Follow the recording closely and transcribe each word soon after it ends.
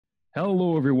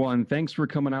Hello, everyone. Thanks for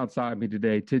coming outside me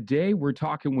today. Today, we're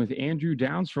talking with Andrew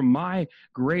Downs from my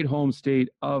great home state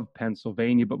of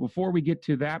Pennsylvania. But before we get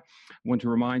to that, I want to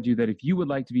remind you that if you would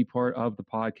like to be part of the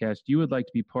podcast, you would like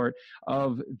to be part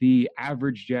of the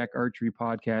Average Jack Archery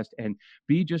podcast and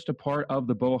be just a part of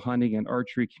the bow hunting and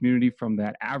archery community from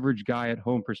that average guy at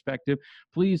home perspective,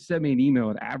 please send me an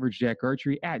email at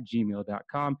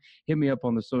averagejackarchery@gmail.com. Hit me up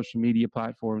on the social media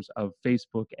platforms of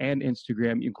Facebook and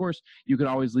Instagram. Of course, you can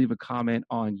always leave a comment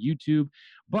on YouTube.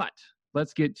 But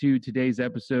let's get to today's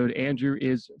episode. Andrew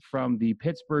is from the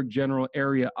Pittsburgh general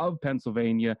area of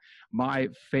Pennsylvania, my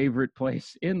favorite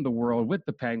place in the world with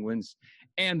the Penguins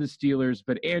and the Steelers.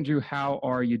 But Andrew, how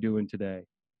are you doing today?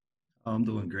 I'm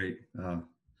doing great.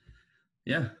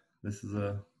 Yeah, this is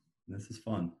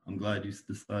fun. I'm glad you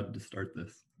decided to start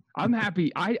this. I'm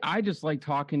happy. I just like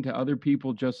talking to other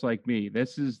people just like me.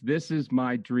 This is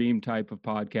my dream type of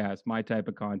podcast, my type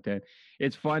of content.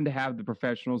 It's fun to have the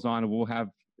professionals on, and we'll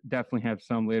definitely have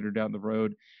some later down the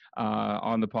road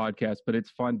on the podcast. But it's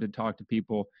fun to talk to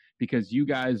people because you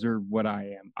guys are what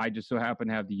I am. I just so happen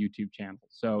to have the YouTube channel,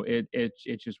 so it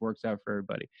just works out for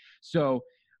everybody. So,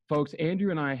 folks,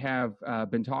 Andrew and I have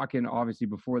been talking obviously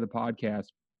before the podcast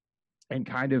and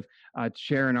kind of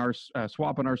sharing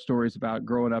swapping our stories about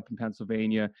growing up in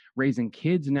Pennsylvania, raising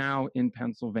kids now in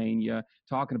Pennsylvania,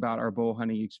 talking about our bow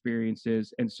hunting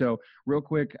experiences. And so real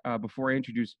quick, before I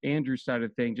introduce Andrew's side of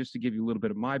the thing, just to give you a little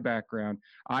bit of my background,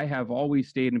 I have always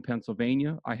stayed in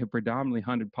Pennsylvania. I have predominantly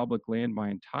hunted public land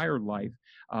my entire life.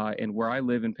 And where I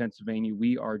live in Pennsylvania,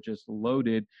 we are just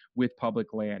loaded with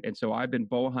public land. And so I've been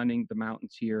bow hunting the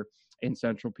mountains here in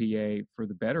central PA for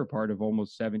the better part of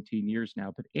almost 17 years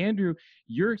now. But Andrew,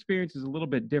 your experience is a little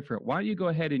bit different. Why don't you go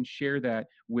ahead and share that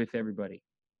with everybody?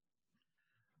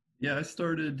 Yeah, I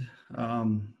started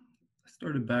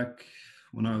back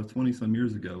when I was 20 some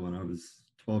years ago, when I was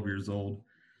 12 years old.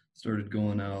 Started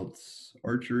going out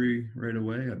archery right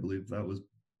away. I believe that was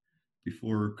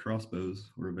before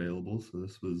crossbows were available. So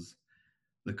this was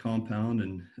the compound,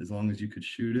 and as long as you could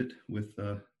shoot it with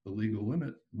the legal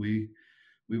limit, we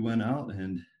went out.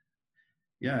 And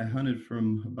yeah, I hunted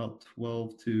from about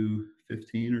 12 to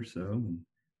 15 or so, and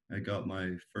I got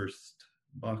my first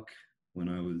buck when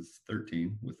I was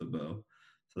 13 with a bow.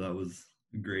 So that was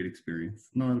a great experience.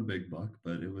 Not a big buck,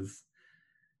 but it was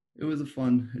a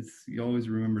fun. You always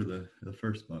remember the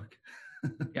first buck.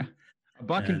 Yeah. A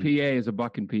buck in And PA is a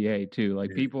buck in PA too.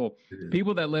 Like people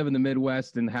that live in the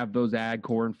Midwest and have those ag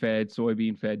corn fed,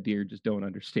 soybean fed deer just don't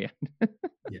understand.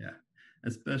 yeah,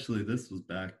 especially this was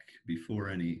back before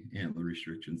any antler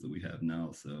restrictions that we have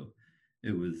now. So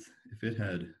it was, if it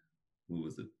had, what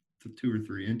was it, 2 or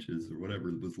 3 inches or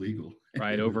whatever was legal.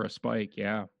 Right, over a spike.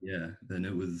 Yeah. Yeah, then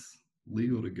it was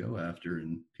legal to go after,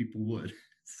 and people would.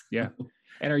 So, Yeah.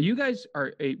 And are you guys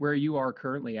where you are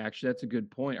currently? Actually, that's a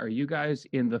good point. Are you guys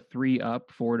in the 3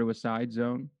 up, 4 to a side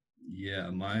zone? yeah,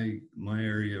 my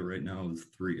area right now is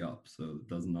 3 up, so it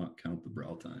does not count the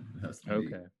brow time. It has to be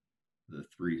Okay. the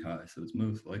 3 high. So it's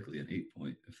most likely an 8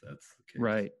 point if that's the case.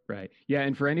 Right, right. Yeah,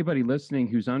 and for anybody listening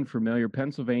who's unfamiliar,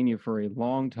 Pennsylvania for a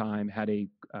long time had a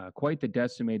quite the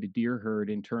decimated deer herd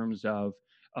in terms of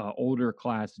older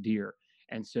class deer,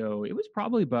 and so it was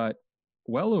probably but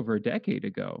well over a decade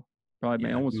ago, probably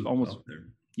Yeah, it almost was almost up there.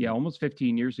 yeah, almost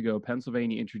 15 years ago.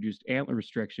 Pennsylvania introduced antler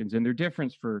restrictions, and they're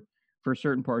different for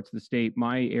certain parts of the state.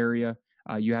 My area,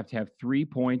 you have to have 3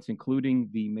 points, including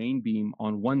the main beam,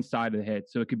 on one side of the head.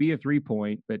 So it could be a 3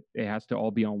 point, but it has to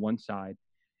all be on one side.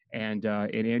 And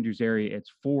in Andrew's area,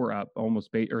 it's 4 up,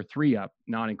 or 3 up,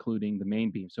 not including the main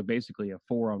beam. So basically, a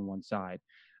 4 on one side.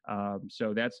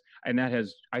 So that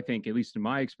has, I think, at least in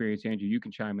my experience, Andrew, you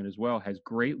can chime in as well, has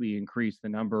greatly increased the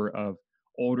number of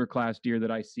older class deer that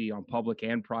I see on public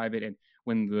and private. And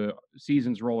when the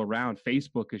seasons roll around,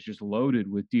 Facebook is just loaded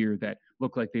with deer that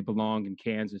look like they belong in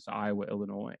Kansas, Iowa,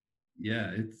 Illinois.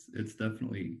 Yeah, it's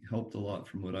definitely helped a lot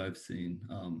from what I've seen.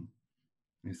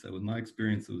 Like I said, with my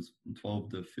experience, it was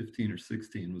 12 to 15 or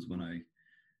 16 was when I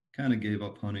kind of gave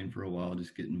up hunting for a while,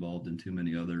 just get involved in too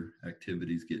many other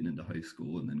activities, getting into high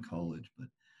school and then college. But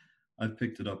I've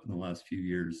picked it up in the last few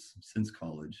years since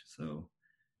college. So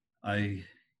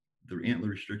the antler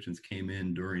restrictions came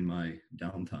in during my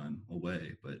downtime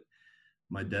away, but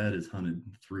my dad has hunted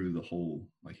through the whole,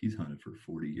 like he's hunted for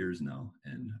 40 years now.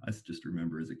 And I just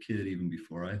remember as a kid, even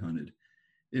before I hunted,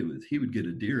 he would get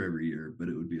a deer every year, but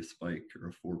it would be a spike or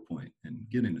a 4 point, and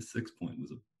getting a 6 point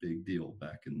was a big deal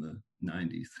back in the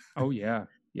 90s. Oh yeah.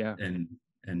 Yeah. And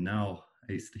now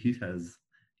he has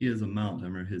a mount. I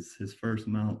remember his first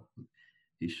mount,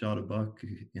 he shot a buck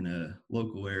in a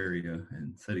local area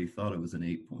and said he thought it was an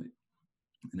 8 point,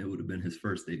 and it would have been his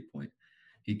first 8 point.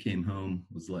 he came home,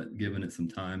 was giving it some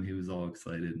time. He was all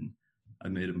excited, and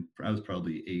I was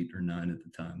probably 8 or 9 at the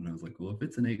time, and I was like, well, if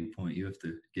it's an 8-point, you have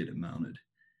to get it mounted.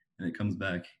 And it comes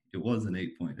back, it was an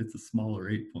 8-point. It's a smaller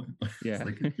 8-point, but it's Yeah.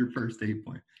 like, it's your first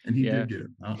 8-point. And he Yeah. did get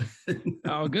it mounted.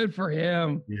 Oh, good for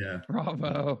him. Yeah.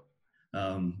 Bravo.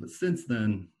 But since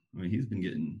then, I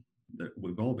mean,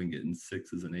 we've all been getting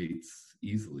 6s and 8s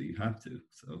easily. You have to.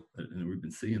 So, and we've been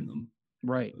seeing them.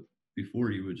 Right. But before,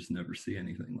 you would just never see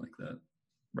anything like that.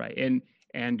 Right.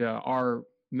 And our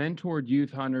mentored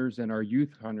youth hunters and our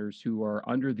youth hunters who are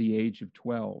under the age of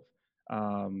 12,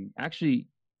 actually,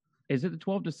 is it the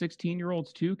 12 to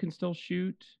 16-year-olds too can still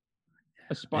shoot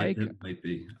a spike? It might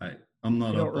be. I'm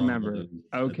not I up don't remember.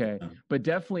 on Okay. But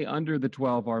definitely under the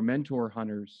 12, our mentor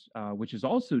hunters, which is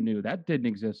also new. That didn't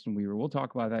exist when we'll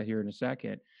talk about that here in a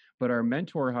second. But our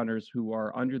mentor hunters who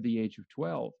are under the age of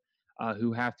 12,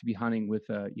 who have to be hunting with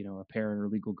a parent or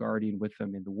legal guardian with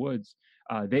them in the woods,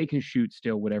 they can shoot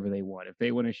still whatever they want. If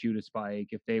they want to shoot a spike,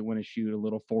 if they want to shoot a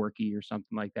little forky or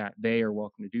something like that, they are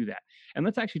welcome to do that. And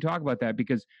let's actually talk about that,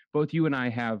 because both you and I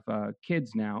have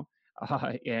kids now,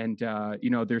 and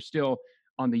they're still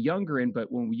on the younger end.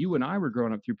 But when you and I were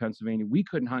growing up through Pennsylvania, we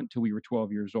couldn't hunt until we were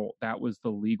 12 years old. That was the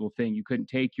legal thing. You couldn't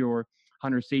take your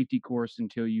hunter safety course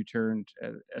until you turned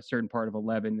a certain part of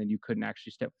 11. Then you couldn't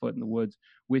actually step foot in the woods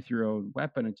with your own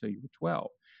weapon until you were 12.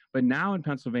 But now in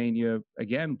Pennsylvania,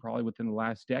 again, probably within the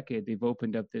last decade, they've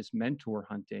opened up this mentor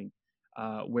hunting,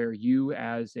 where you,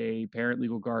 as a parent,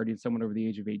 legal guardian, someone over the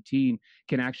age of 18,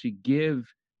 can actually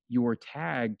give your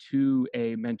tag to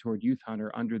a mentored youth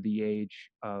hunter under the age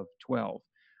of 12.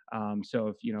 So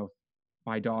if,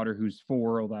 my daughter who's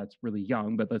 4, well, that's really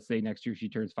young, but let's say next year she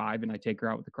turns 5 and I take her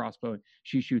out with the crossbow and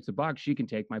she shoots a buck, she can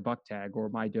take my buck tag or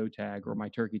my doe tag or my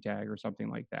turkey tag or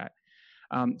something like that.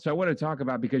 So I want to talk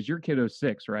about, because your kiddo's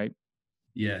 6, right?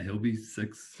 Yeah, he'll be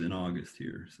 6 in August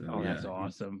here. So that's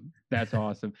awesome. That's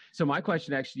awesome. So my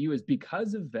question actually to you is,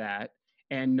 because of that,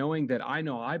 and knowing that I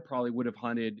know I probably would have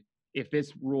hunted if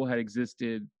this rule had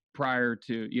existed prior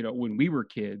to, when we were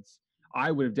kids, I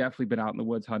would have definitely been out in the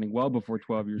woods hunting well before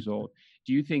 12 years old.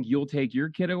 Do you think you'll take your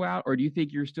kiddo out, or do you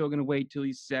think you're still going to wait till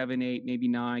he's 7, 8, maybe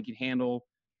 9, can handle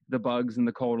the bugs and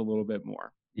the cold a little bit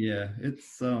more? Yeah,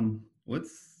 it's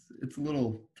it's a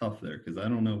little tough there, because I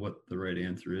don't know what the right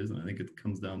answer is, and I think it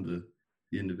comes down to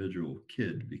the individual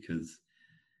kid, because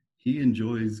he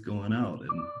enjoys going out.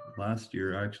 And last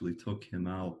year I actually took him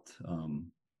out. I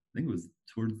think it was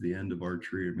towards the end of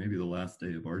archery, or maybe the last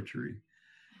day of archery,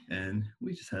 and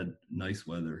we just had nice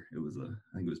weather. It was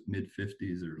I think it was mid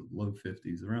 50s or low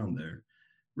 50s, around there.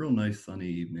 Real nice sunny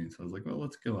evening. So I was like, well,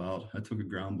 let's go out. I took a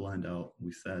ground blind out.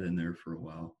 We sat in there for a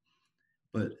while,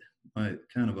 but my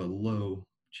kind of a low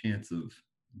chance of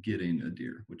getting a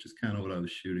deer, which is kind of what I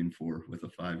was shooting for with a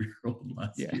 5-year-old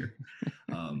last year.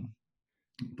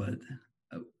 But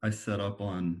I set up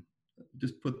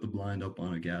just put the blind up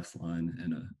on a gas line,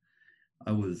 and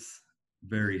I was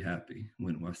very happy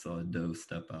when I saw a doe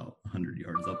step out 100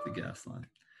 yards up the gas line.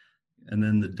 And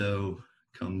then the doe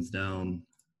comes down.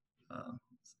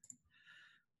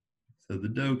 So the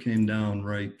doe came down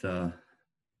right, 2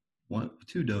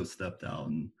 does stepped out,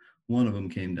 and one of them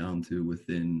came down to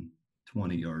within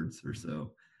 20 yards or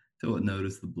so till it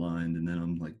noticed the blind. And then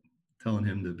I'm like telling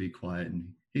him to be quiet, and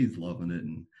he's loving it.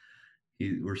 And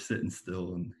we're sitting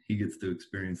still, and he gets to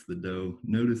experience the doe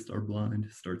noticed our blind,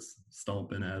 starts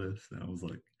stomping at us, and I was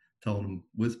like telling him,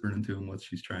 whispering to him what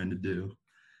she's trying to do,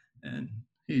 and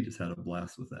he just had a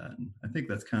blast with that. And I think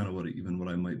that's kind of what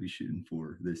I might be shooting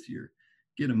for this year.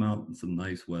 Get him out in some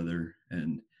nice weather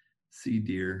and see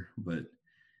deer. But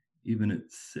even at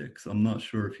 6, I'm not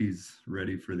sure if he's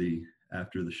ready for the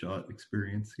after the shot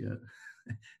experience yet.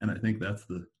 And I think that's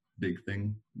the big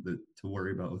thing to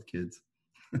worry about with kids.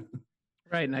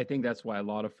 Right. And I think that's why a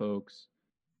lot of folks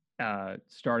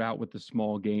start out with the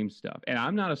small game stuff. And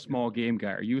I'm not a small game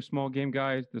guy. Are you a small game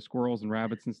guy? The squirrels and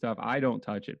rabbits and stuff? I don't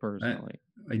touch it personally.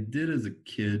 I did as a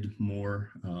kid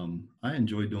more. I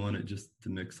enjoy doing it just to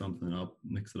mix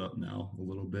it up now a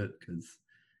little bit, because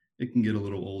it can get a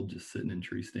little old just sitting in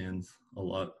tree stands a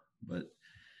lot. But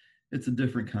it's a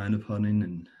different kind of hunting,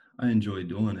 and I enjoy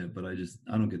doing it, but I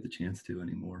don't get the chance to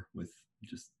anymore with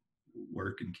just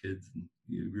work and kids, and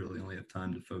you really only have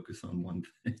time to focus on one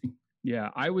thing. Yeah,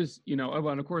 I was, and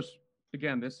of course,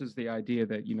 again, this is the idea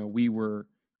that, we were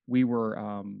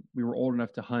old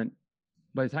enough to hunt.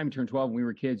 By the time you turned 12, when we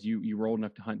were kids, you were old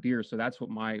enough to hunt deer. So that's what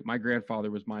my grandfather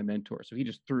was my mentor. So he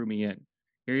just threw me in.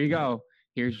 Here you go.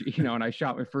 Here's, and I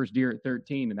shot my first deer at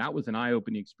 13, and that was an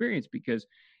eye-opening experience, because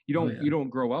you don't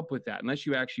grow up with that unless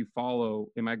you actually follow.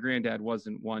 And my granddad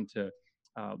wasn't one to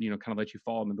kind of let you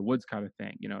follow them in the woods kind of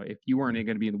thing. If you weren't going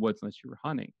to be in the woods unless you were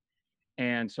hunting.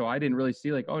 And so I didn't really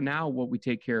see like, oh, now what we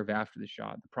take care of after the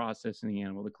shot, the processing the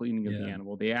animal, the cleaning of the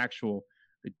animal,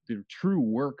 the true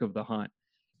work of the hunt.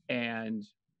 And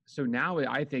so now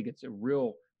I think it's a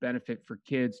real benefit for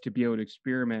kids to be able to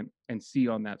experiment and see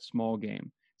on that small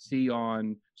game, see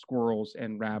on squirrels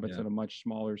and rabbits on a much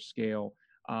smaller scale.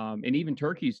 And even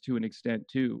turkeys to an extent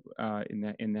too,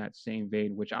 in that same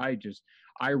vein, which I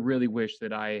really wish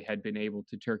that I had been able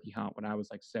to turkey hunt when I was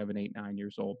like 7, 8, 9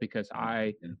 years old, because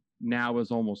I now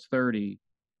was almost 30.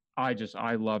 I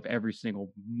love every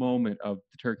single moment of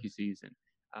the turkey season.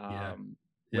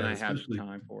 When I have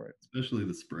time for it, especially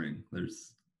the spring.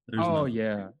 There's nothing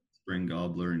like spring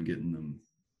gobbler and getting them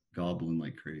gobbling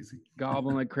like crazy.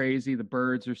 The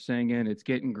birds are singing, it's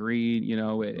getting green,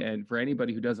 and for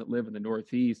anybody who doesn't live in the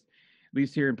Northeast, at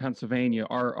least here in Pennsylvania,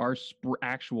 our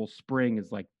actual spring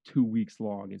is like 2 weeks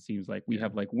long. It seems like we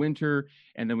have like winter,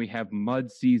 and then we have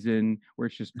mud season where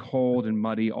it's just cold and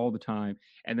muddy all the time,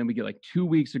 and then we get like 2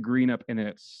 weeks of green up, and then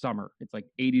it's summer. It's like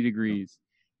 80 degrees.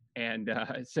 And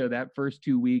so that first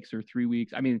 2 weeks or 3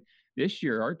 weeks, I mean, this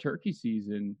year, our turkey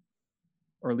season,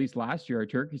 or at least last year, our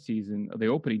turkey season, the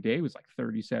opening day was like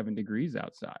 37 degrees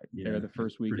outside there the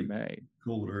first week of May.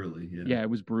 Cold early, Yeah, it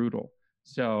was brutal.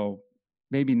 So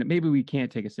maybe we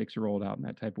can't take a 6-year-old out in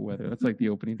that type of weather. That's like the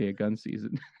opening day of gun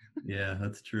season. Yeah,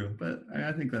 that's true. But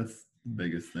I think that's the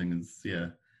biggest thing is,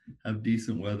 have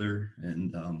decent weather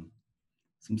and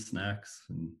some snacks.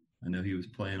 And I know he was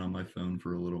playing on my phone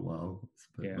for a little while,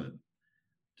 but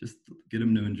just get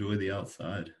him to enjoy the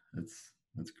outside.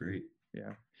 That's great.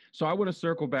 Yeah. So I want to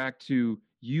circle back to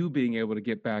you being able to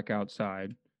get back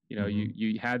outside.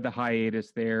 You had the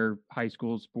hiatus there, high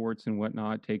school sports and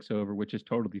whatnot takes over, which is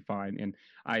totally fine. And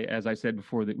as I said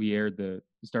before that we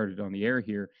started on the air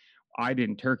here, I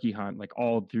didn't turkey hunt like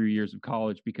all 3 years of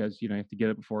college because, you have to get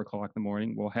up at 4 o'clock in the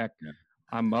morning. Well, heck,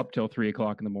 I'm up till 3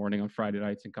 o'clock in the morning on Friday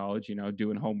nights in college,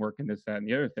 doing homework and this, that, and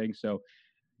the other thing. So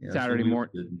Saturday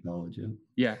morning in college,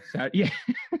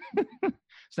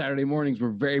 Saturday mornings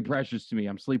were very precious to me.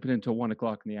 I'm sleeping until 1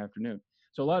 o'clock in the afternoon.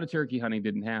 So a lot of turkey hunting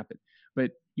didn't happen.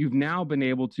 But you've now been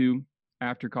able to,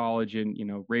 after college and,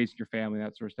 raising your family,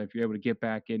 that sort of stuff, you're able to get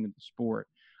back into the sport.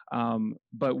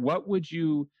 But what would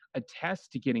you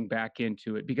attest to getting back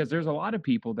into it? Because there's a lot of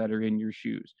people that are in your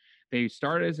shoes. They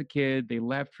started as a kid, they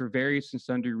left for various and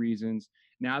sundry reasons.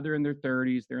 Now they're in their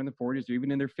 30s, they're in their 40s, they're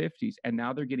even in their 50s, and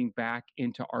now they're getting back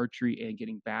into archery and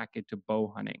getting back into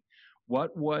bow hunting.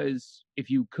 What was, if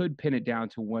you could pin it down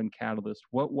to one catalyst,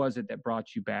 what was it that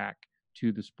brought you back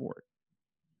to the sport?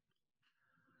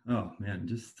 Oh man,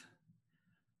 just,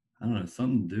 I don't know,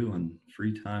 something to do on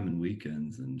free time and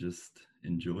weekends and just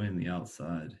enjoying the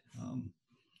outside.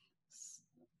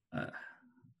 I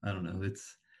don't know,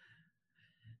 it's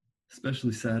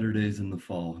especially Saturdays in the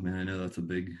fall. I mean, I know that's a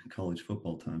big college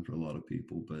football time for a lot of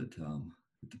people, but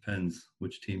it depends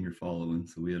which team you're following.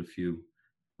 So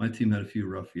my team had a few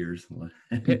rough years.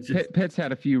 Pitt's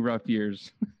had a few rough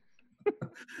years.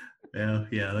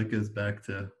 Yeah, that goes back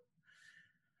to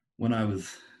when I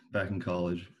was back in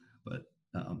college. But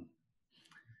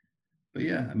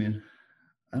yeah, I mean,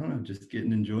 I don't know, just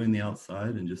enjoying the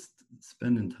outside and just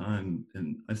spending time.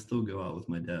 And I still go out with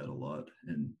my dad a lot,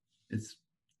 and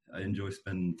I enjoy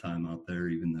spending time out there,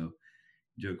 even though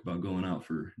you joke about going out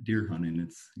for deer hunting.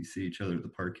 You see each other at the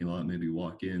parking lot, maybe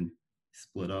walk in,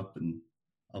 split up, and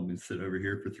I'll sit over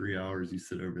here for 3 hours. You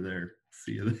sit over there.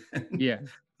 See you then. Yeah.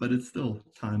 But it's still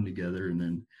time together, and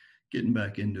then getting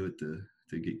back into it to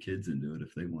get kids into it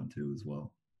if they want to as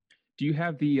well. Do you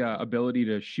have the ability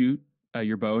to shoot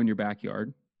your bow in your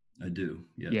backyard? I do,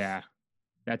 yes. Yeah.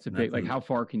 That's a big, like, how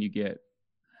far can you get?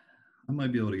 I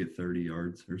might be able to get 30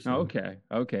 yards or so.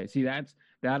 Okay. See, that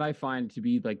I find to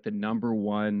be like the number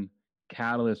one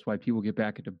catalyst why people get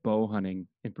back into bow hunting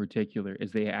in particular,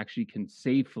 is they actually can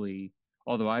safely,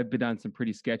 although I've been on some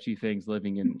pretty sketchy things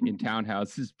living in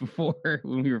townhouses before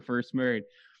when we were first married,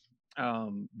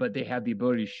 but they have the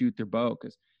ability to shoot their bow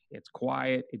because it's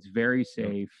quiet, it's very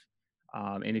safe.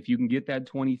 And if you can get that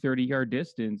 20, 30 yard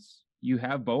distance, you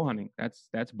have bow hunting.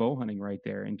 That's bow hunting right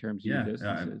there in terms of your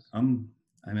distances.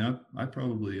 I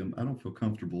probably am. I don't feel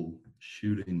comfortable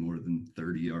shooting more than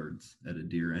 30 yards at a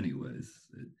deer anyways.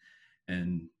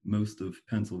 And most of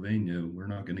Pennsylvania, we're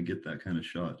not going to get that kind of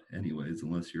shot anyways,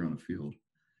 unless you're on a field.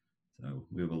 So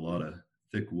we have a lot of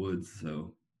thick woods,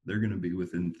 so they're going to be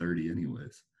within 30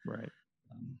 anyways. Right.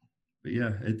 But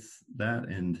yeah, it's that.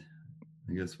 And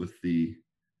I guess with the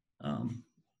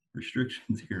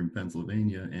restrictions here in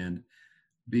Pennsylvania and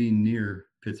being near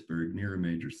Pittsburgh, near a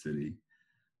major city,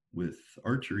 with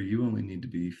archery, you only need to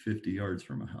be 50 yards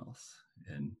from a house.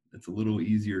 and it's a little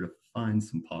easier to find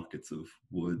some pockets of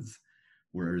woods,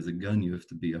 whereas a gun you have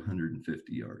to be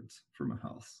 150 yards from a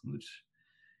house,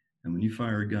 and when you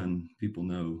fire a gun, people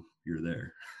know you're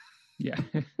there. Yeah.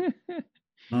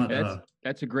 Not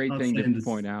that's a great not thing to saying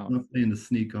point out. not saying to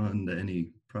sneak on to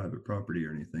any private property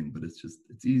or anything, but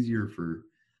it's easier for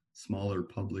smaller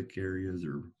public areas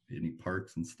or any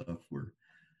parks and stuff where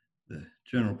the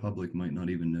general public might not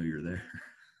even know you're there.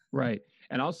 Right.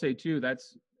 And I'll say too,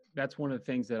 that's one of the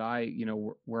things that I,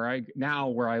 where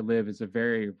I live is a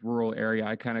very rural area.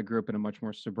 I kind of grew up in a much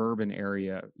more suburban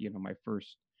area, my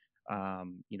first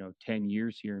 10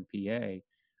 years here in PA.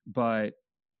 But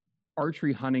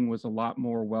archery hunting was a lot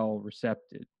more well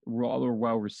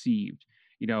received,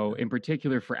 in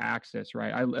particular for access,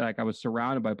 right? I was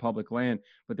surrounded by public land,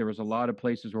 but there was a lot of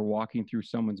places where walking through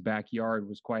someone's backyard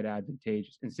was quite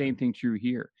advantageous. And same thing true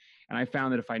here. And I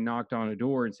found that if I knocked on a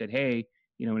door and said, hey,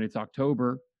 and it's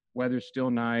October, weather's still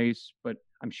nice, but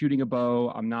I'm shooting a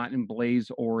bow, I'm not in blaze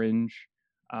orange,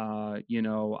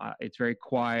 it's very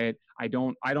quiet. I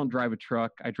don't drive a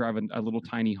truck. I drive a little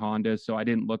tiny Honda. So I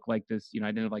didn't look like this, I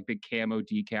didn't have like big camo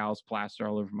decals plastered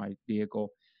all over my vehicle.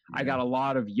 Yeah. I got a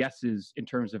lot of yeses in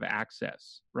terms of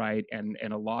access, right? And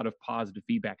a lot of positive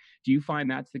feedback. Do you find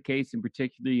that's the case, in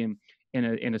particularly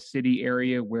in a city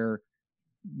area where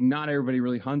not everybody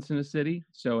really hunts in a city,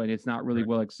 and it's not really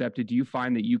well accepted? Do you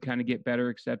find that you kind of get better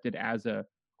accepted as a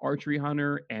archery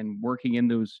hunter and working in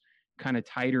those kind of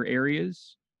tighter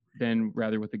areas than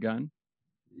rather with a gun?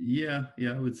 Yeah,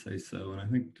 I would say so. And I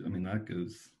mean, that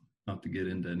goes, not to get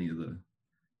into any of the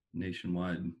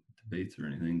nationwide debates or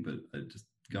anything, but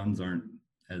guns aren't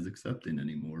as accepting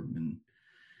anymore, and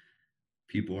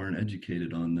people aren't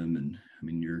educated on them. And I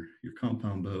mean, your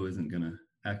compound bow isn't going to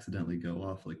accidentally go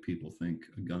off like people think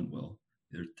a gun will.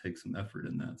 It takes some effort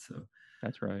in that. So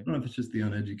that's right. I don't know if it's just the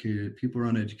uneducated. People are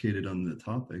uneducated on the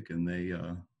topic, and they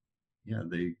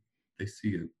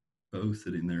see a bow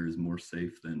sitting there as more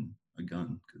safe than a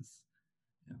gun.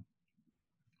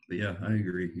 But yeah, I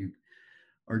agree.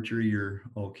 Archery, you're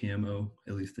all camo.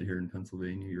 At least here in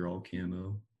Pennsylvania, you're all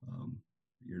camo.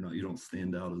 You don't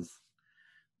stand out as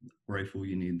rifle.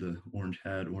 You need the orange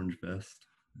hat, orange vest.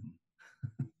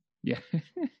 Yeah.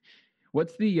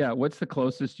 What's the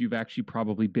closest you've actually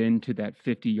probably been to that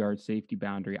 50-yard safety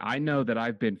boundary? I know that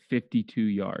I've been 52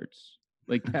 yards.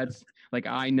 Like that's like,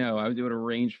 I know I was able to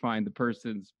range find the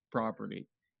person's property.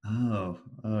 Oh,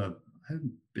 I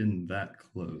haven't been that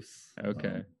close.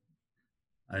 Okay.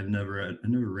 I never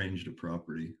ranged a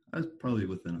property. I was probably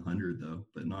within 100 though,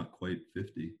 but not quite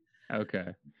 50.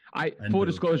 Okay. Full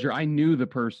disclosure, I knew the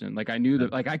person. Like I knew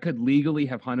that, like I could legally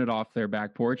have hunted off their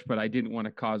back porch, but I didn't want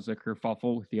to cause a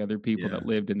kerfuffle with the other people that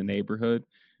lived in the neighborhood.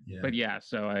 Yeah. But yeah,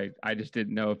 so I just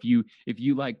didn't know if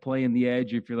you like playing the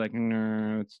edge, if you're like,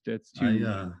 no, it's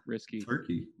too risky.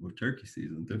 Turkey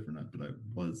season different, but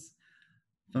I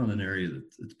found an area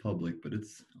it's public, but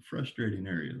it's a frustrating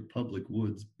area. The public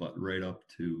woods butt right up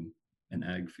to an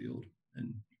ag field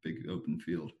and big open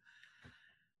field.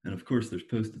 And of course, there's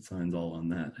posted signs all on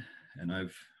that. And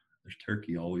there's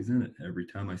turkey always in it. Every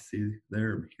time I see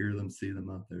hear them, see them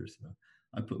out there. So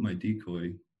I put my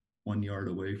decoy 1 yard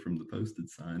away from the posted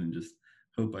sign and just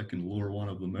hope I can lure one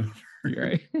of them over.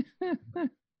 Right.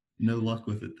 No luck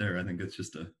with it there. I think it's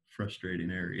just a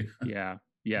frustrating area.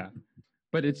 Yeah.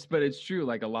 But it's true.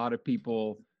 Like a lot of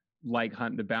people like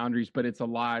hunting the boundaries, but it is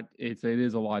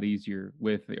a lot easier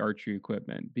with the archery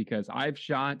equipment, because I've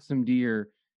shot some deer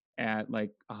at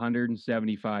like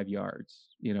 175 yards,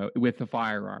 with the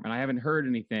firearm, and I haven't heard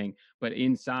anything, but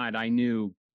inside I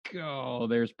knew,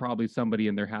 there's probably somebody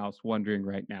in their house wondering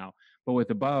right now. But with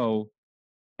a bow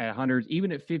at 100,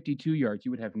 even at 52 yards,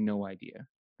 you would have no idea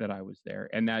that I was there.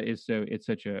 And it's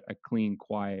such a clean,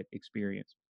 quiet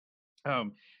experience.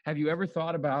 Have you ever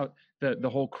thought about the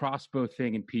whole crossbow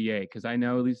thing in PA? Because I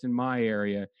know, at least in my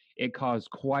area, it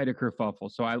caused quite a kerfuffle.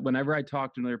 So whenever I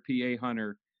talk to another PA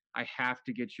hunter, I have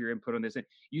to get your input on this. And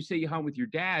you say you hunt with your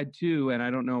dad too, and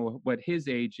I don't know what his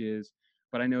age is,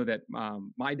 but I know that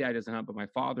my dad doesn't hunt, but my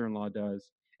father-in-law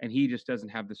does, and he just doesn't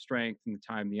have the strength and the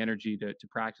time, the energy to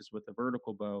practice with a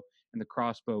vertical bow, and the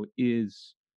crossbow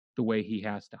is the way he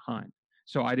has to hunt.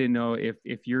 So I didn't know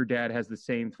if your dad has the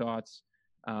same thoughts,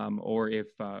 or if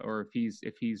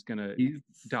he's gonna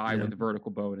die with a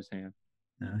vertical bow in his hand.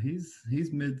 Yeah,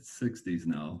 he's mid 60s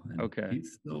now. And okay.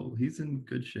 He's in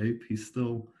good shape. He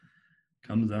still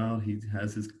comes out. He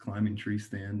has his climbing tree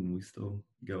stand, and we still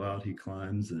go out. He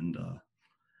climbs, and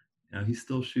he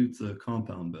still shoots a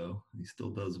compound bow. He still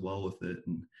does well with it.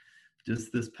 And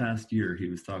just this past year, he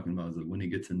was talking about that when he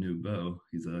gets a new bow,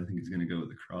 I think he's going to go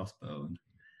with a crossbow.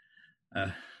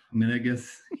 And I mean, I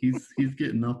guess he's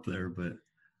getting up there, but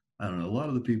I don't know. A lot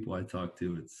of the people I talk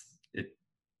to,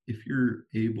 if you're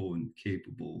able and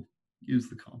capable, use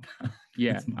the compound.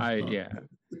 Yeah, It's my I thought. yeah.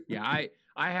 Yeah,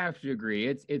 I have to agree.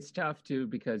 It's tough too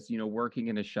because, working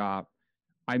in a shop,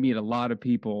 I meet a lot of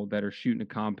people that are shooting a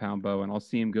compound bow, and I'll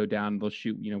see them go down and they'll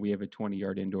shoot, we have a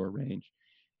 20-yard indoor range,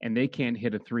 and they can't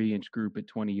hit a 3-inch group at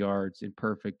 20 yards in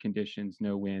perfect conditions,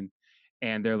 no wind.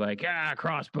 And they're like,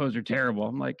 crossbows are terrible.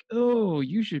 I'm like, oh,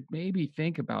 you should maybe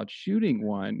think about shooting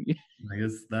one. I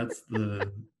guess that's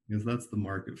the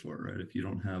market for it, right? If you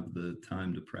don't have the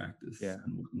time to practice Yeah.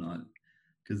 and whatnot,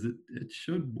 because it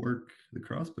should work. The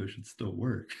crossbow should still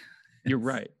work. You're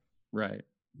right. Right.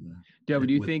 Yeah, Devin,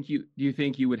 it would. do you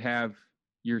think you would have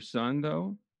your son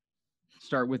though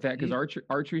start with that? Because He,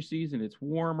 archery season, it's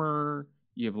warmer,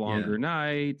 you have yeah, longer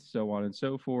nights, so on and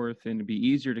so forth, and it'd be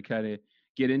easier to kind of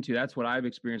get into. That's what I've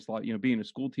experienced a lot, being a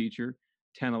school teacher,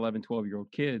 10, 11,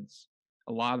 12-year-old kids.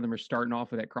 A lot of them are starting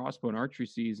off with that crossbow and archery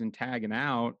season, tagging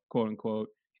out, quote unquote,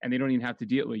 and they don't even have to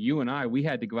deal with you and I. We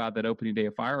had to go out that opening day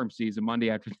of firearm season, Monday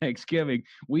after Thanksgiving.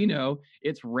 We know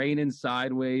it's raining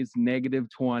sideways,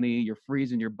 -20. You're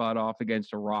freezing your butt off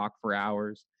against a rock for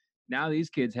hours. Now these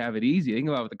kids have it easy. They can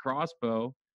go out with a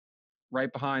crossbow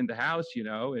right behind the house,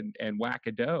 and whack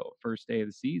a doe first day of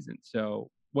the season.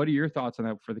 So what are your thoughts on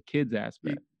that for the kids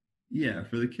aspect? yeah,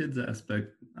 for the kids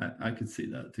aspect, I could see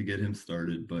that to get him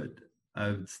started, but I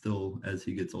would still, as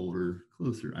he gets older,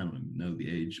 closer, I don't even know the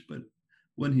age, but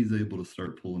when he's able to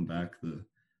start pulling back the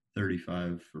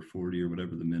 35 or 40 or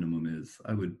whatever the minimum is,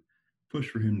 I would push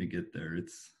for him to get there.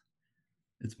 It's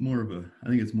more of a, I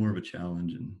think it's more of a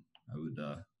challenge, and I would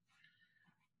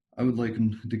like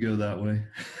him to go that way.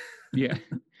 Yeah.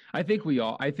 I think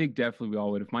definitely we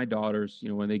all would. If my daughters,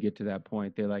 when they get to that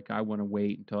point, they're like, I want to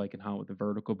wait until I can hunt with a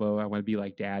vertical bow. I want to be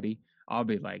like daddy. I'll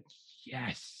be like,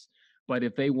 yes. But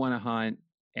if they want to hunt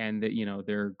and that,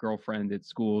 their girlfriend at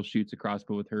school shoots a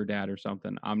crossbow with her dad or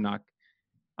something,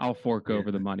 I'll fork Yeah,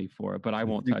 over the money for it, but I I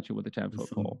won't think touch it with a 10-foot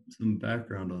some pole.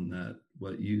 background on that.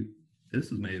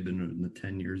 May have been in the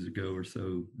 10 years ago or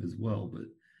so as well, but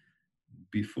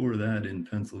before that in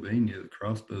Pennsylvania, the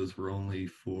crossbows were only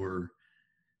for,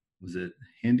 was it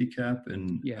handicap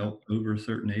and Yeah. over a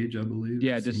certain age, I believe.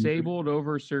 Yeah. Seniors. Disabled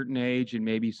over a certain age and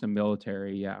maybe some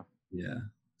military. Yeah. Yeah.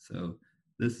 So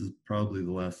this is probably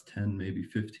the last 10, maybe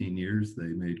 15 years they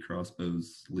made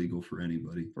crossbows legal for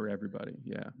anybody. For everybody.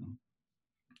 Yeah.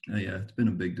 Yeah, it's been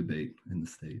a big debate in the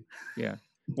state. Yeah.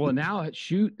 Well, now I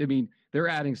mean, they're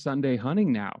adding Sunday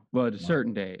hunting now, but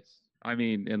certain days. I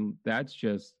mean, and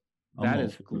I'm that all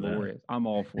is for that. glorious. I'm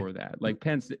all for that. Like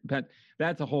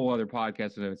that's a whole other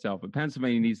podcast in itself. But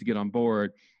Pennsylvania needs to get on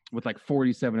board with like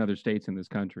 47 other states in this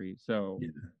country. So Yeah.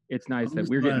 it's nice I'm that just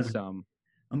we're getting glad. some.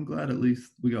 I'm glad at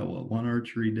least we got one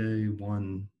archery day,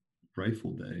 one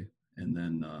rifle day, and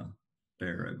then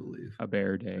bear, I believe. A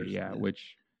bear day, yeah,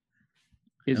 which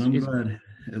is And I'm is glad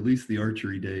at least the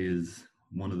archery day is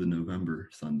one of the November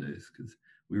Sundays, because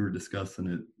we were discussing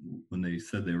it when they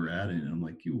said they were adding it. I'm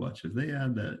like, you watch, if they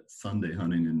add that Sunday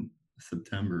hunting in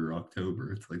September or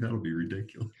October, it's like, that'll be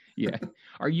ridiculous. Yeah.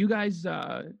 Are you guys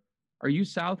are you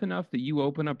south enough that you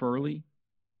open up early?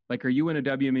 Like, are you in a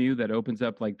WMU that opens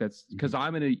up like that's because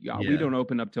I'm in a we Yeah. don't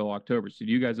open up till October. So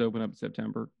do you guys open up in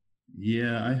September?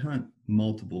 Yeah, I hunt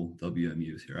multiple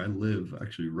WMUs here. I live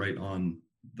actually right on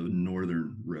the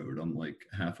northern road. I'm like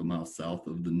half a mile south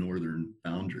of the northern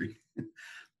boundary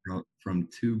from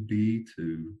 2B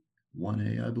to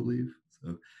 1A, I believe.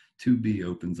 So 2B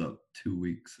opens up 2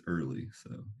 weeks early.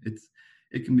 So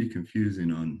it can be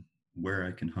confusing on where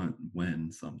I can hunt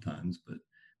when sometimes, but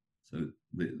so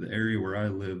the area where I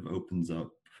live opens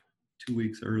up 2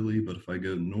 weeks early, but if I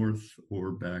go north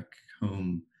or back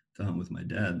home to hunt with my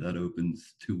dad, that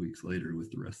opens 2 weeks later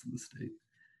with the rest of the state.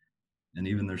 And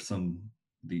even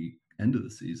the end of the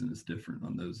season is different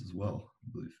on those as well,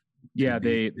 I believe. Yeah,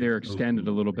 2B they're extended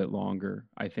a little bit longer,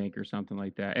 I think, or something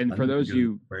like that. And I for think it those of goes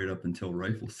you, right up until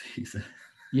rifle season.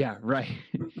 yeah, right.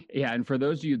 Yeah, and for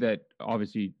those of you that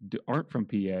obviously aren't from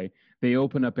PA, they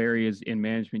open up areas in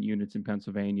management units in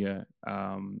Pennsylvania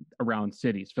around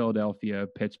cities, Philadelphia,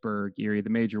 Pittsburgh, Erie, the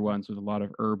major ones with a lot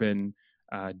of urban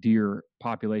deer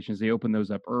populations. They open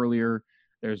those up earlier.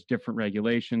 There's different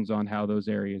regulations on how those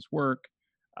areas work,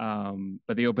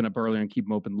 but they open up earlier and keep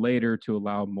them open later to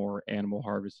allow more animal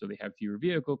harvest, so they have fewer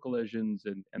vehicle collisions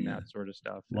and Yeah. that sort of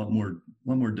stuff. A lot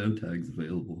more doe tags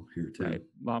available here too. Right,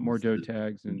 a lot more doe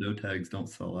tags, and doe tags don't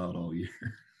sell out all year.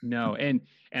 No, and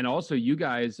also you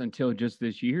guys until just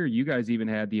this year, you guys even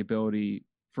had the ability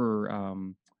for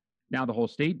now the whole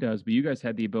state does, but you guys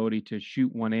had the ability to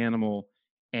shoot one animal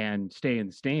and stay in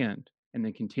the stand and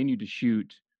then continue to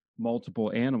shoot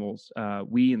multiple animals.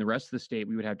 We in the rest of the state,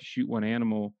 we would have to shoot one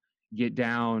animal, get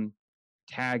down,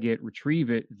 tag it, retrieve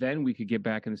it, then we could get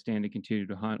back in the stand and continue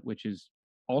to hunt, which is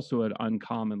also an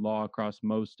uncommon law across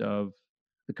most of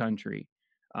the country.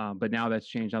 But now that's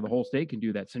changed. Now the whole state can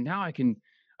do that. So now I can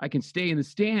stay in the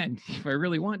stand if I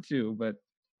really want to, but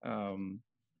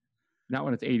not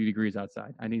when it's 80 degrees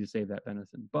outside. I need to save that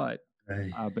venison. But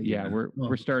yeah,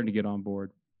 we're starting to get on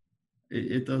board.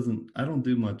 It doesn't. I don't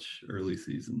do much early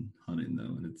season hunting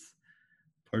though, and it's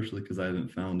partially because I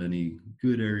haven't found any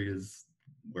good areas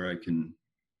where I can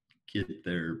get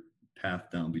their path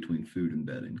down between food and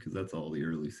bedding, because that's all the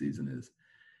early season is,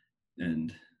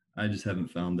 and I just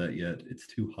haven't found that yet. It's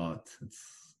too hot.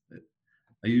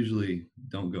 I usually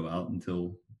don't go out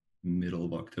until middle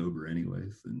of October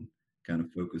anyways, and kind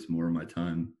of focus more of my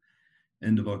time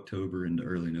end of October into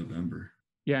early November.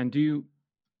 Yeah, and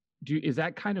is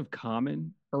that kind of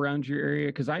common around your area?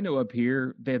 Because I know up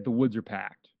here that the woods are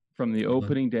packed from the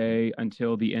opening day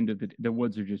until the end of the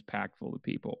woods are just packed full of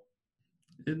people.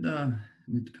 It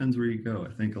depends where you go.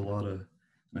 I think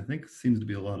it seems to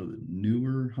be a lot of the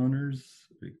newer hunters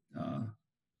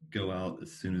go out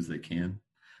as soon as they can.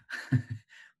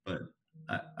 But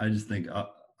I just think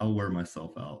I'll wear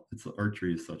myself out.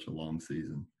 Archery is such a long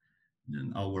season,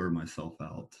 and I'll wear myself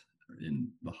out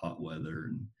in the hot weather.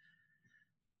 And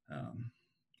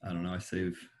I don't know. I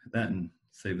save that, and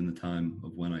saving the time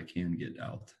of when I can get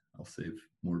out. I'll save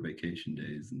more vacation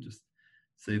days and just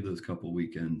save those couple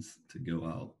weekends to go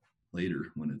out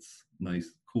later when it's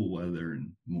nice, cool weather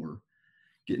and more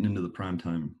getting into the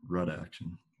primetime rut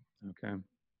action. Okay.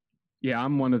 Yeah,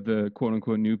 I'm one of the quote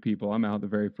unquote new people. I'm out the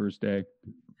very first day.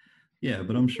 Yeah,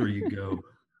 but I'm sure you go.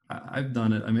 I've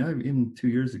done it. I mean, even 2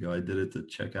 years ago, I did it to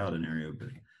check out an area, but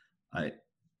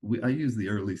I use the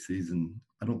early season.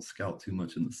 I don't scout too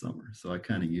much in the summer, so I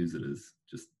kind of use it as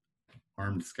just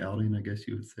armed scouting, I guess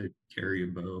you would say. Carry a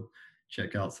bow,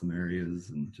 check out some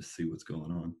areas, and just see what's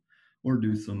going on, or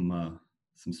do some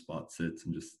spot sits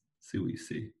and just see what you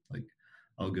see. Like,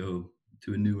 I'll go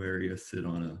to a new area, sit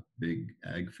on a big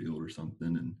ag field or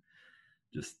something, and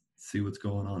just see what's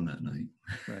going on that night.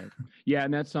 Right. Yeah,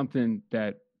 and that's something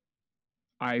that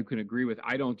I can agree with.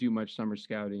 I don't do much summer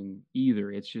scouting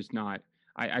either. It's just not.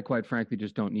 I quite frankly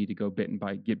just don't need to go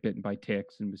get bitten by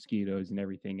ticks and mosquitoes and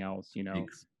everything else. You know,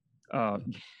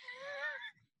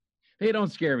 they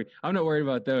don't scare me. I'm not worried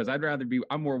about those.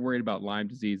 I'm more worried about Lyme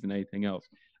disease than anything else,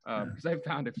 because I've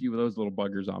found a few of those little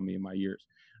buggers on me in my years.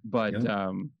 But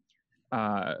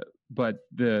but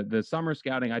the summer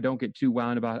scouting, I don't get too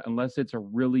wound about unless it's a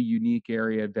really unique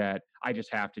area that I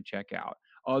just have to check out.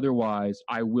 Otherwise,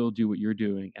 I will do what you're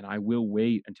doing, and I will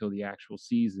wait until the actual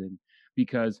season,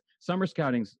 because summer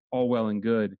scouting's all well and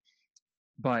good,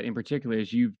 but in particular,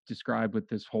 as you've described with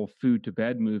this whole food to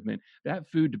bed movement, that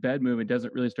food to bed movement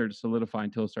doesn't really start to solidify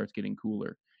until it starts getting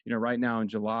cooler. You know, right now in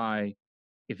July,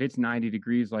 if it's 90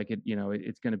 degrees like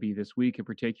it's going to be this week in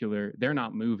particular, they're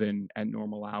not moving at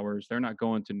normal hours. They're not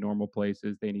going to normal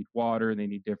places. They need water. They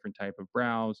need different type of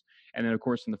browse. And then, of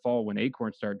course, in the fall, when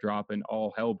acorns start dropping,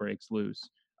 all hell breaks loose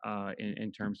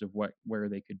in terms of where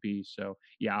they could be. So,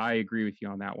 yeah, I agree with you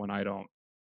on that one. I don't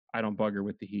bugger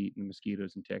with the heat and the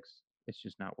mosquitoes and ticks. It's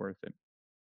just not worth it.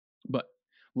 But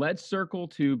let's circle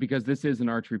to, because this is an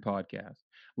archery podcast,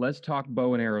 let's talk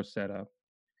bow and arrow setup.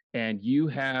 And you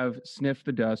have sniffed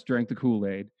the dust, drank the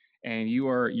Kool-Aid, and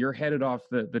you're headed off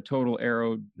the total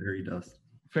arrow fairy dust.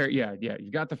 Yeah.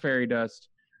 You got the fairy dust.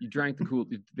 You drank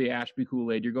the Ashby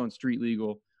Kool-Aid. You're going street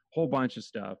legal, whole bunch of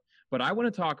stuff. But I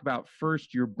want to talk about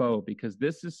first your bow, because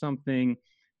this is something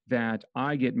that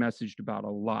I get messaged about a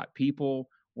lot. People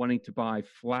wanting to buy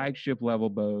flagship level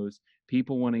bows,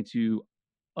 people wanting to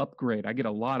upgrade. I get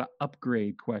a lot of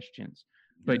upgrade questions.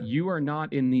 But you are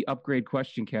not in the upgrade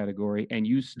question category, and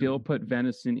you still put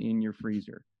venison in your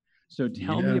freezer. So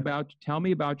tell me about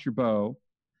your bow,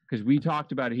 because we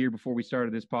talked about it here before we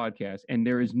started this podcast, and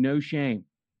there is no shame.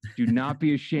 Do not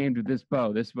be ashamed of this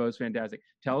bow. This bow is fantastic.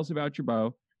 Tell us about your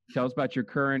bow. Tell us about your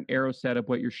current arrow setup,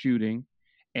 what you're shooting,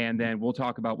 and then we'll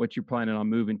talk about what you're planning on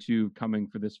moving to coming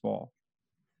for this fall.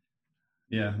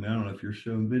 Yeah, I don't know if you're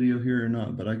showing video here or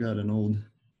not, but I got an old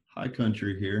High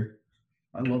Country here.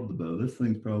 I love the bow. This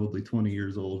thing's probably 20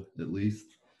 years old at least.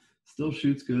 Still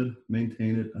shoots good.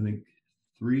 Maintain it. I think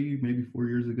 3, maybe 4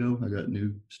 years ago, I got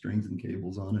new strings and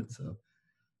cables on it. So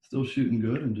still shooting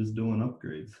good and just doing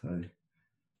upgrades. I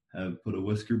have put a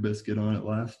whisker biscuit on it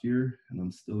last year, and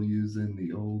I'm still using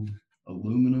the old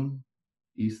aluminum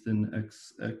Easton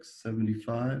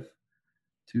XX75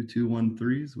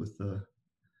 2213s with the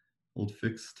old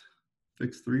fixed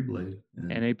 3-blade.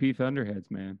 NAP Thunderheads,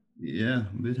 man. Yeah,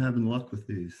 I've been having luck with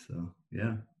these. So,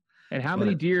 yeah. And how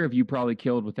many But deer have you probably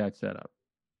killed with that setup?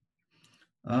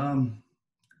 um,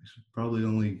 probably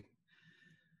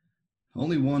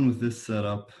only one with this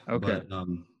setup, Okay. but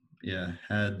yeah,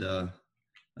 had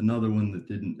another one that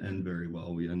didn't end very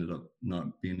well. We ended up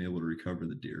not being able to recover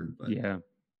the deer, but Yeah.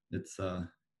 it's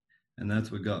and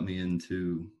that's what got me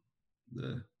into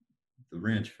the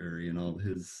ranch fairy and all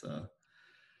his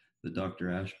the Dr.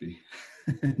 Ashby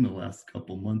in the last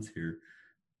couple months here,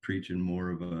 preaching more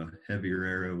of a heavier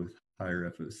arrow with higher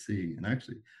FOC. And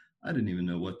actually, I didn't even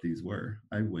know what these were.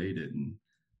 I weighed it, and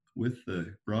with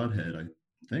the broadhead, I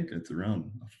think it's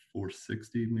around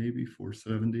 460, maybe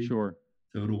 470 Sure.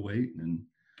 total weight. And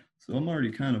so I'm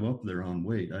already kind of up there on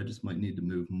weight. I just might need to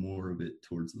move more of it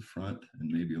towards the front and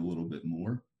maybe a little bit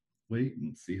more weight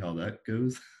and see how that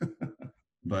goes.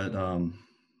 But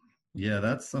yeah,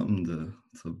 that's something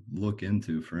to look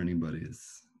into for anybody.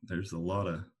 Is there's a lot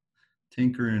of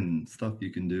tinkering and stuff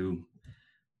you can do.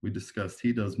 We discussed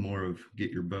he does more of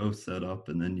get your bow set up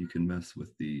and then you can mess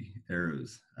with the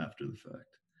arrows after the fact.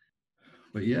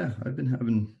 But yeah, I've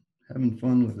been having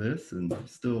fun with this and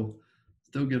still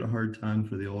get a hard time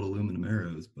for the old aluminum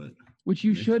arrows, but Which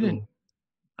you shouldn't.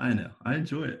 I know. I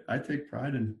enjoy it. I take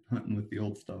pride in hunting with the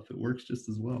old stuff. It works just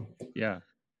as well. Yeah.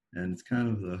 And it's kind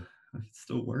of if it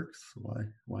still works,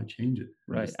 why change it?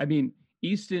 Right. I mean,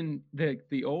 Easton,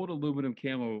 the old aluminum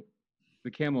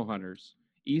the camo hunters,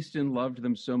 Easton loved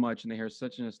them so much, and they have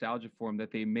such a nostalgia for them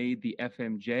that they made the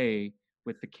FMJ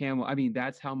with the camo. I mean,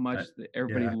 that's how much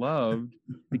everybody loved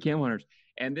the camo hunters.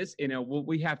 And this,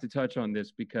 we have to touch on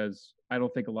this because I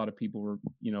don't think a lot of people were,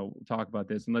 talk about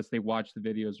this unless they watch the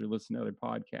videos or listen to other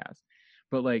podcasts.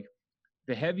 But like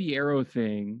the heavy arrow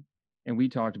thing, and we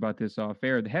talked about this off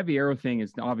air, the heavy arrow thing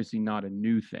is obviously not a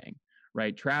new thing,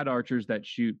 right? Trad archers that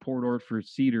shoot Port Orford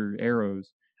cedar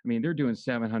arrows, I mean, they're doing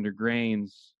 700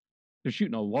 grains. They're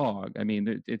shooting a log. I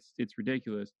mean, it's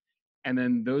ridiculous. And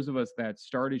then those of us that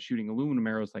started shooting aluminum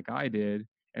arrows like I did,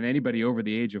 and anybody over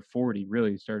the age of 40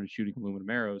 really started shooting aluminum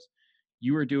arrows,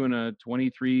 you were doing a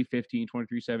 23-15,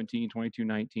 23-17,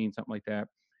 22-19, something like that.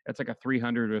 That's like a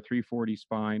 300 or 340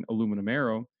 spine aluminum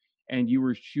arrow. And you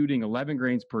were shooting 11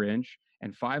 grains per inch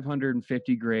and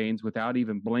 550 grains without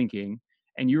even blinking.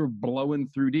 And you were blowing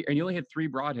through deer. And you only had 3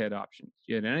 broadhead options.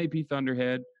 You had an NAP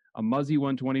Thunderhead, a Muzzy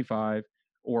 125,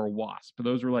 or a Wasp.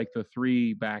 Those were like the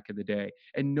 3 back in the day.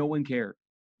 And no one cared.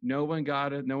 No one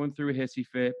got it. No one threw a hissy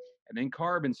fit. And then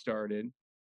carbon started,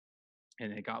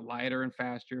 and it got lighter and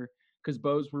faster because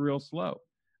bows were real slow.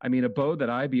 I mean, a bow that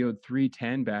I BO'd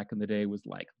 310 back in the day was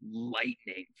like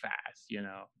lightning fast,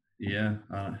 Yeah,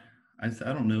 I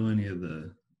don't know any of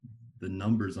the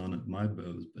numbers on my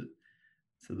bows, but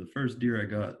so the first deer I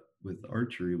got with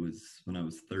archery was when I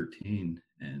was 13,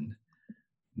 and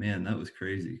man, that was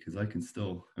crazy because I can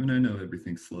still. I mean, I know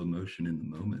everything's slow motion in the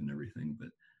moment and everything, but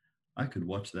I could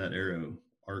watch that arrow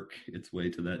arc its way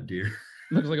to that deer.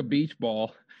 Looks like a beach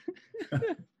ball.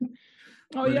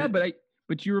 Oh yeah,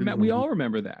 but you remember? We all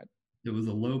remember that. It was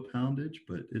a low poundage,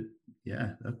 but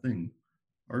that thing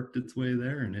arced its way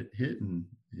there and it hit and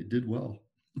it did well.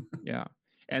 Yeah,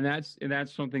 and that's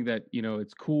something that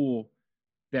it's cool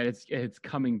that it's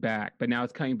coming back, but now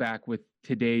it's coming back with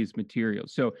today's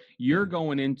materials. So you're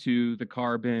going into the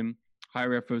carbon,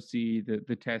 higher FOC,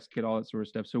 the test kit, all that sort of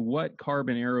stuff. So what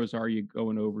carbon arrows are you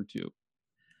going over to?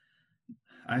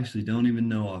 I actually don't even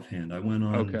know offhand. I went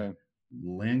on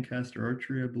Lancaster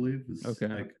Archery, I believe. I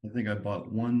think I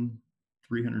bought one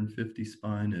 350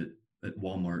 spine at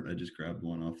Walmart. I just grabbed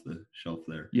one off the shelf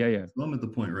there. Yeah. So I'm at the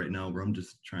point right now where I'm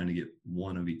just trying to get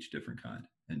one of each different kind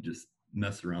and just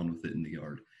mess around with it in the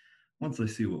yard. Once I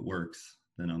see what works,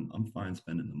 then I'm fine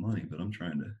spending the money, but I'm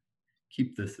trying to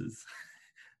keep this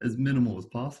as minimal as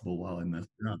possible while I mess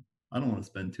around. I don't want to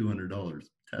spend $200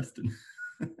 testing.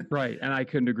 Right, and I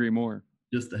couldn't agree more.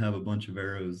 Just to have a bunch of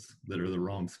arrows that are the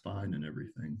wrong spine and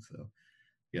everything. So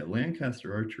yeah,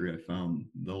 Lancaster Archery, I found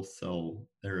they'll sell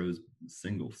arrows,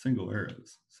 single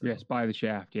arrows. So, yes, by the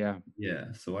shaft, yeah.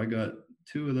 Yeah, so I got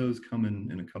 2 of those coming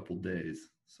in a couple days.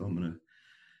 So I'm gonna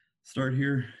start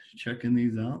here, checking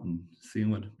these out and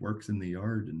seeing what works in the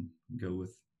yard and go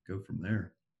from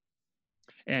there.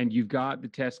 And you've got the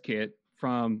test kit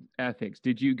from Ethics.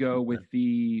 Did you go with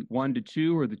the 1 to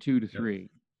 2 or the 2 to 3?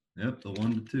 Yep, the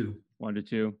 1 to 2. 1 to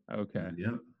 2. Okay.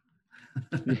 Yep.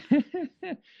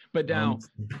 But now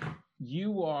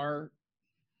you're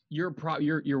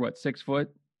what, 6 foot,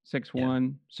 6'1"? Yeah.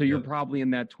 So you're probably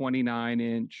in that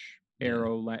 29-inch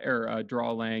arrow or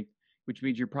draw length, which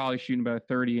means you're probably shooting about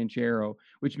a 30-inch arrow,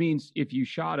 which means if you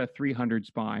shot a 300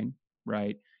 spine,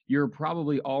 right, you're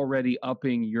probably already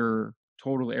upping your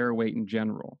total arrow weight in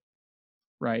general,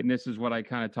 right? And this is what I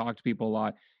kind of talk to people a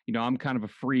lot. I'm kind of a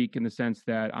freak in the sense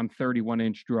that I'm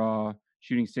 31-inch draw,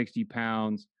 shooting 60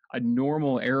 pounds. A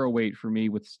normal arrow weight for me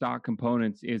with stock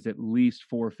components is at least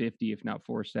 450, if not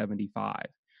 475.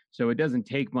 So it doesn't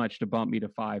take much to bump me to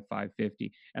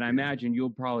 550. And I Yeah. imagine you'll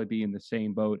probably be in the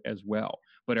same boat as well.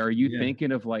 But are you Yeah.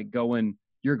 thinking of like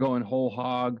you're going whole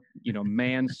hog,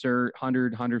 mansert,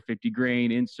 100, 150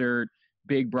 grain insert,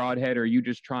 big broadhead, or are you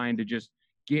just trying to just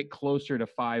get closer to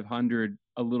 500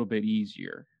 a little bit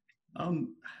easier?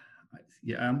 Um,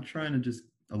 yeah, I'm trying to just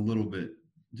a little bit,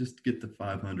 just get to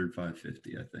 500,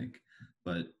 550, I think.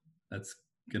 But that's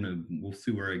we'll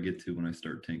see where I get to when I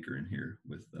start tinkering here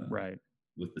Right.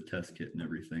 with the test kit and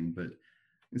everything. But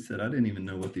like I said, I didn't even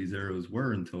know what these arrows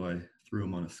were until I threw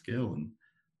them on a scale, and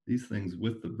these things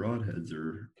with the broadheads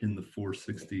are in the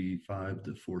 465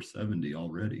 to 470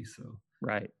 already. So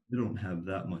Right. they don't have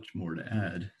that much more to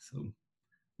add. So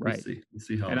we'll Right. see. We'll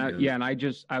see how And it goes. yeah, and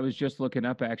I was just looking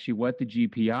up actually what the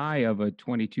GPI of a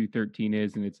 2213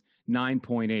 is, and it's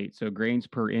 9.8. So grains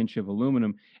per inch of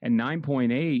aluminum. And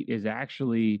 9.8 is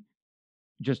actually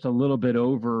just a little bit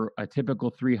over a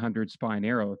typical 300 spine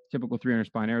arrow. Typical 300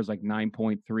 spine arrow is like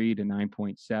 9.3 to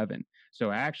 9.7.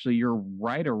 So actually you're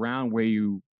right around where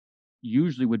you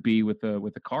usually would be with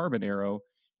a carbon arrow.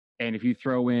 And if you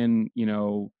throw in,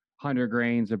 100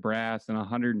 grains of brass and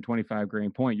 125 grain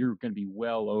point, you're going to be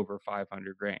well over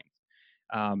 500 grains.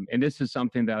 And this is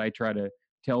something that I try to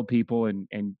tell people,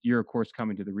 and you're of course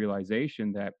coming to the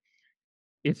realization that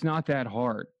it's not that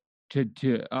hard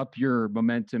to up your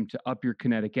momentum, to up your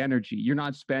kinetic energy. You don't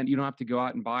have to go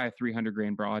out and buy a 300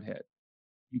 grain broadhead.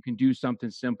 You can do something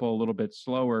simple, a little bit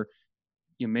slower.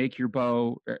 You make your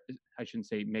bow, I shouldn't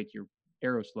say make your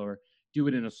arrow slower, do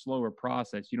it in a slower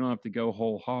process. You don't have to go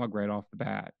whole hog right off the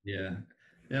bat. Yeah.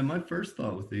 Yeah. My first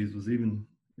thought with these was even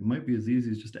it might be as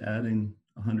easy as just adding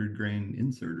 100 grain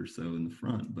insert or so in the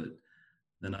front, but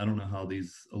then I don't know how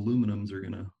these aluminums are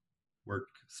going to work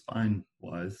spine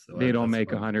wise. So They don't that's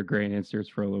make why, 100 grain inserts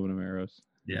for aluminum arrows.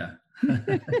 yeah.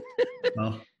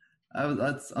 Well,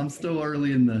 I'm still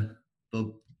early in the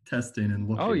testing and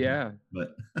Oh looking, yeah.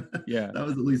 but Yeah. that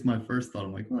was at least my first thought.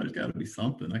 I'm like, well, there's got to be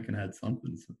something. I can add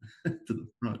something to the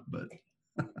front, but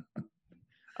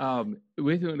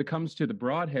When it comes to the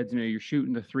broadheads, you're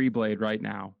shooting the 3 blade right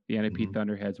now, the NAP mhm.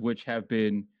 Thunderheads, which have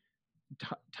been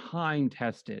time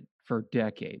tested for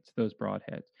decades, those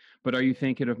broadheads. But are you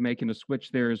thinking of making a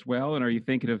switch there as well? And are you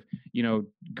thinking of,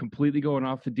 completely going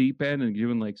off the deep end and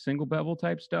doing like single bevel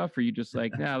type stuff? Or are you just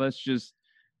like, nah,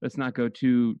 let's not go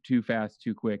too fast,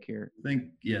 too quick here? I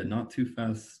think, yeah, not too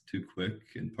fast, too quick,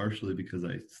 and partially because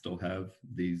I still have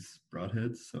these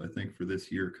broadheads. So I think for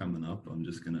this year coming up, I'm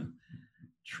just going to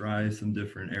try some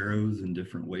different arrows and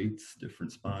different weights,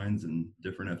 different spines, and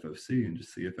different FOC, and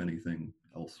just see if anything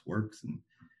else works and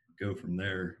go from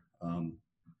there.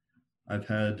 I've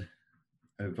had,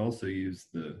 I've also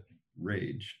used the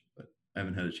Rage, but I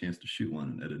haven't had a chance to shoot one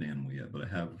and edit animal yet, but I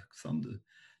have some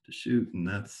to shoot, and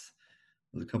that's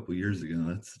was a couple years ago.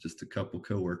 That's just a couple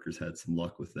coworkers had some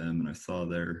luck with them, and I saw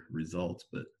their results.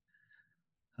 But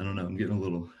I don't know. I'm getting a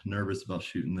little nervous about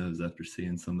shooting those after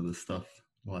seeing some of the stuff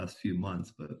the last few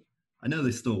months. But I know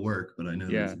they still work. But I know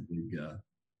there's Yeah. a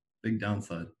big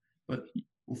downside. But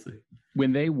we'll see.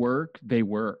 When they work, they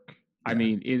work. I Yeah.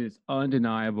 mean, it is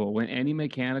undeniable. When any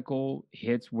mechanical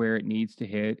hits where it needs to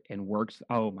hit and works,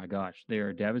 oh my gosh, they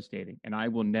are devastating. And I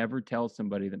will never tell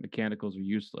somebody that mechanicals are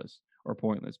useless or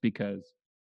pointless, because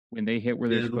when they hit where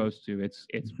they're Yeah. supposed to, it's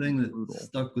The thing that brutal.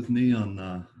 stuck with me on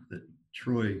that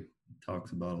Troy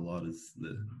talks about a lot is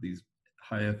these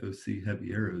high FOC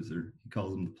heavy arrows, or he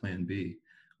calls them the plan B,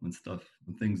 when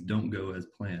things don't go as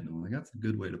planned. I'm like, that's a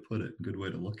good way to put it, good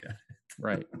way to look at it.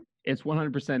 Right. It's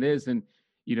 100% is. And,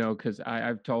 because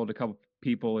I've told a couple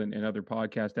people in other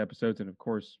podcast episodes, and of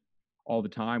course, all the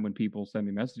time when people send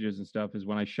me messages and stuff, is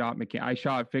when I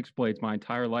shot fixed blades my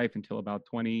entire life until about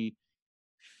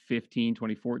 2015,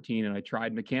 2014. And I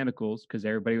tried mechanicals because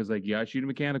everybody was like, yeah, shoot a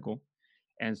mechanical.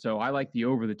 And so I like the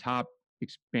over the top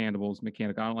expandables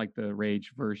mechanical. I don't like the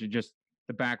Rage version. Just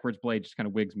the backwards blade just kind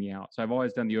of wigs me out. So I've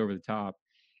always done the over the top.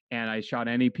 And I shot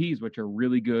NAPs, which are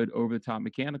really good over the top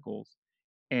mechanicals.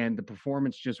 And the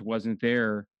performance just wasn't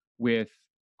there with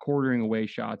quartering away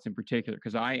shots in particular,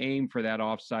 because I aim for that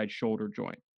offside shoulder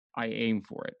joint. I aim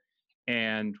for it.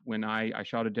 And when I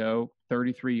shot a doe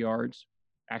 33 yards,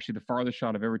 actually the farthest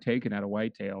shot I've ever taken at a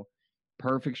whitetail,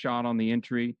 perfect shot on the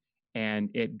entry, and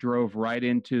it drove right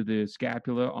into the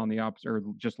scapula on the opposite, or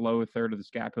just lower third of the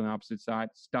scapula on the opposite side,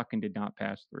 stuck and did not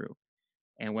pass through.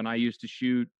 And when I used to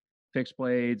shoot fixed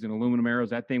blades and aluminum arrows,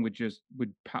 that thing would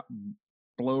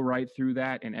blow right through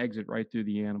that and exit right through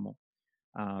the animal.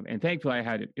 And thankfully I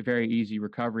had a very easy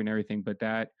recovery and everything, but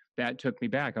that took me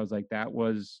back. I was like, that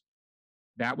was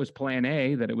plan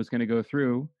A, that it was going to go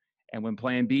through. And when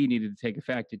plan B needed to take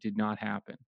effect, it did not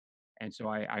happen. And so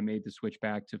I made the switch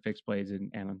back to fixed blades,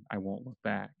 and I won't look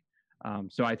back.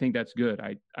 So I think that's good.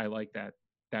 I like that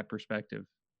perspective.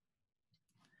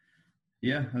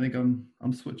 Yeah, I think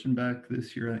I'm switching back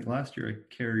this year. I think last year I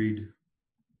carried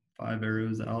 5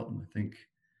 arrows out, and I think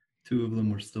 2 of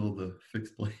them were still the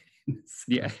fixed blades. So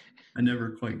Yeah. I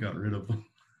never quite got rid of them.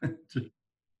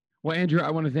 Well, Andrew,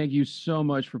 I want to thank you so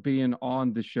much for being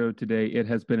on the show today. It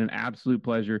has been an absolute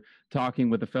pleasure talking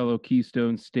with a fellow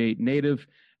Keystone State native,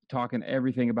 talking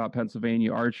everything about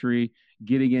Pennsylvania archery,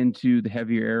 getting into the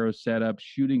heavier arrow setup,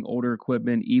 shooting older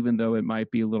equipment, even though it might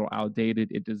be a little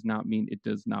outdated. It does not mean it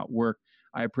does not work.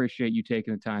 I appreciate you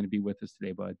taking the time to be with us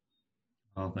today, bud.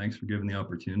 Oh, thanks for giving the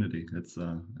opportunity. It's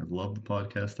I love the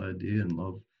podcast idea and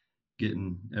love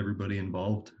getting everybody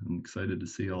involved. I'm excited to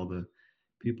see all the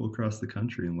people across the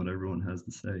country and what everyone has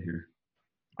to say here.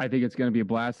 I think it's going to be a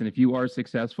blast. And if you are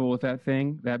successful with that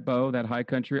thing, that bow, that high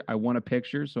country, I want a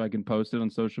picture so I can post it on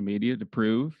social media to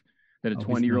prove that a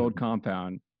 20-year-old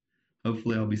compound.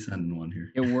 Hopefully I'll be sending one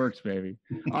here. It works, baby.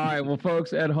 All right. Well,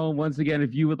 folks at home, once again,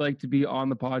 if you would like to be on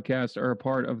the podcast or a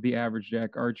part of the Average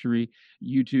Jack Archery,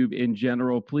 YouTube in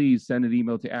general, please send an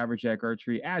email to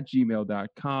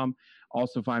averagejackarchery@gmail.com.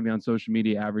 Also find me on social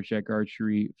media, Average Jack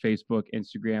Archery, Facebook,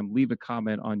 Instagram. Leave a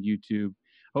comment on YouTube.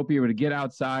 Hope you're able to get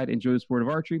outside, enjoy the sport of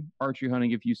archery hunting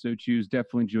if you so choose.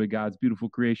 Definitely enjoy God's beautiful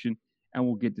creation, and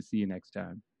we'll get to see you next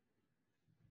time.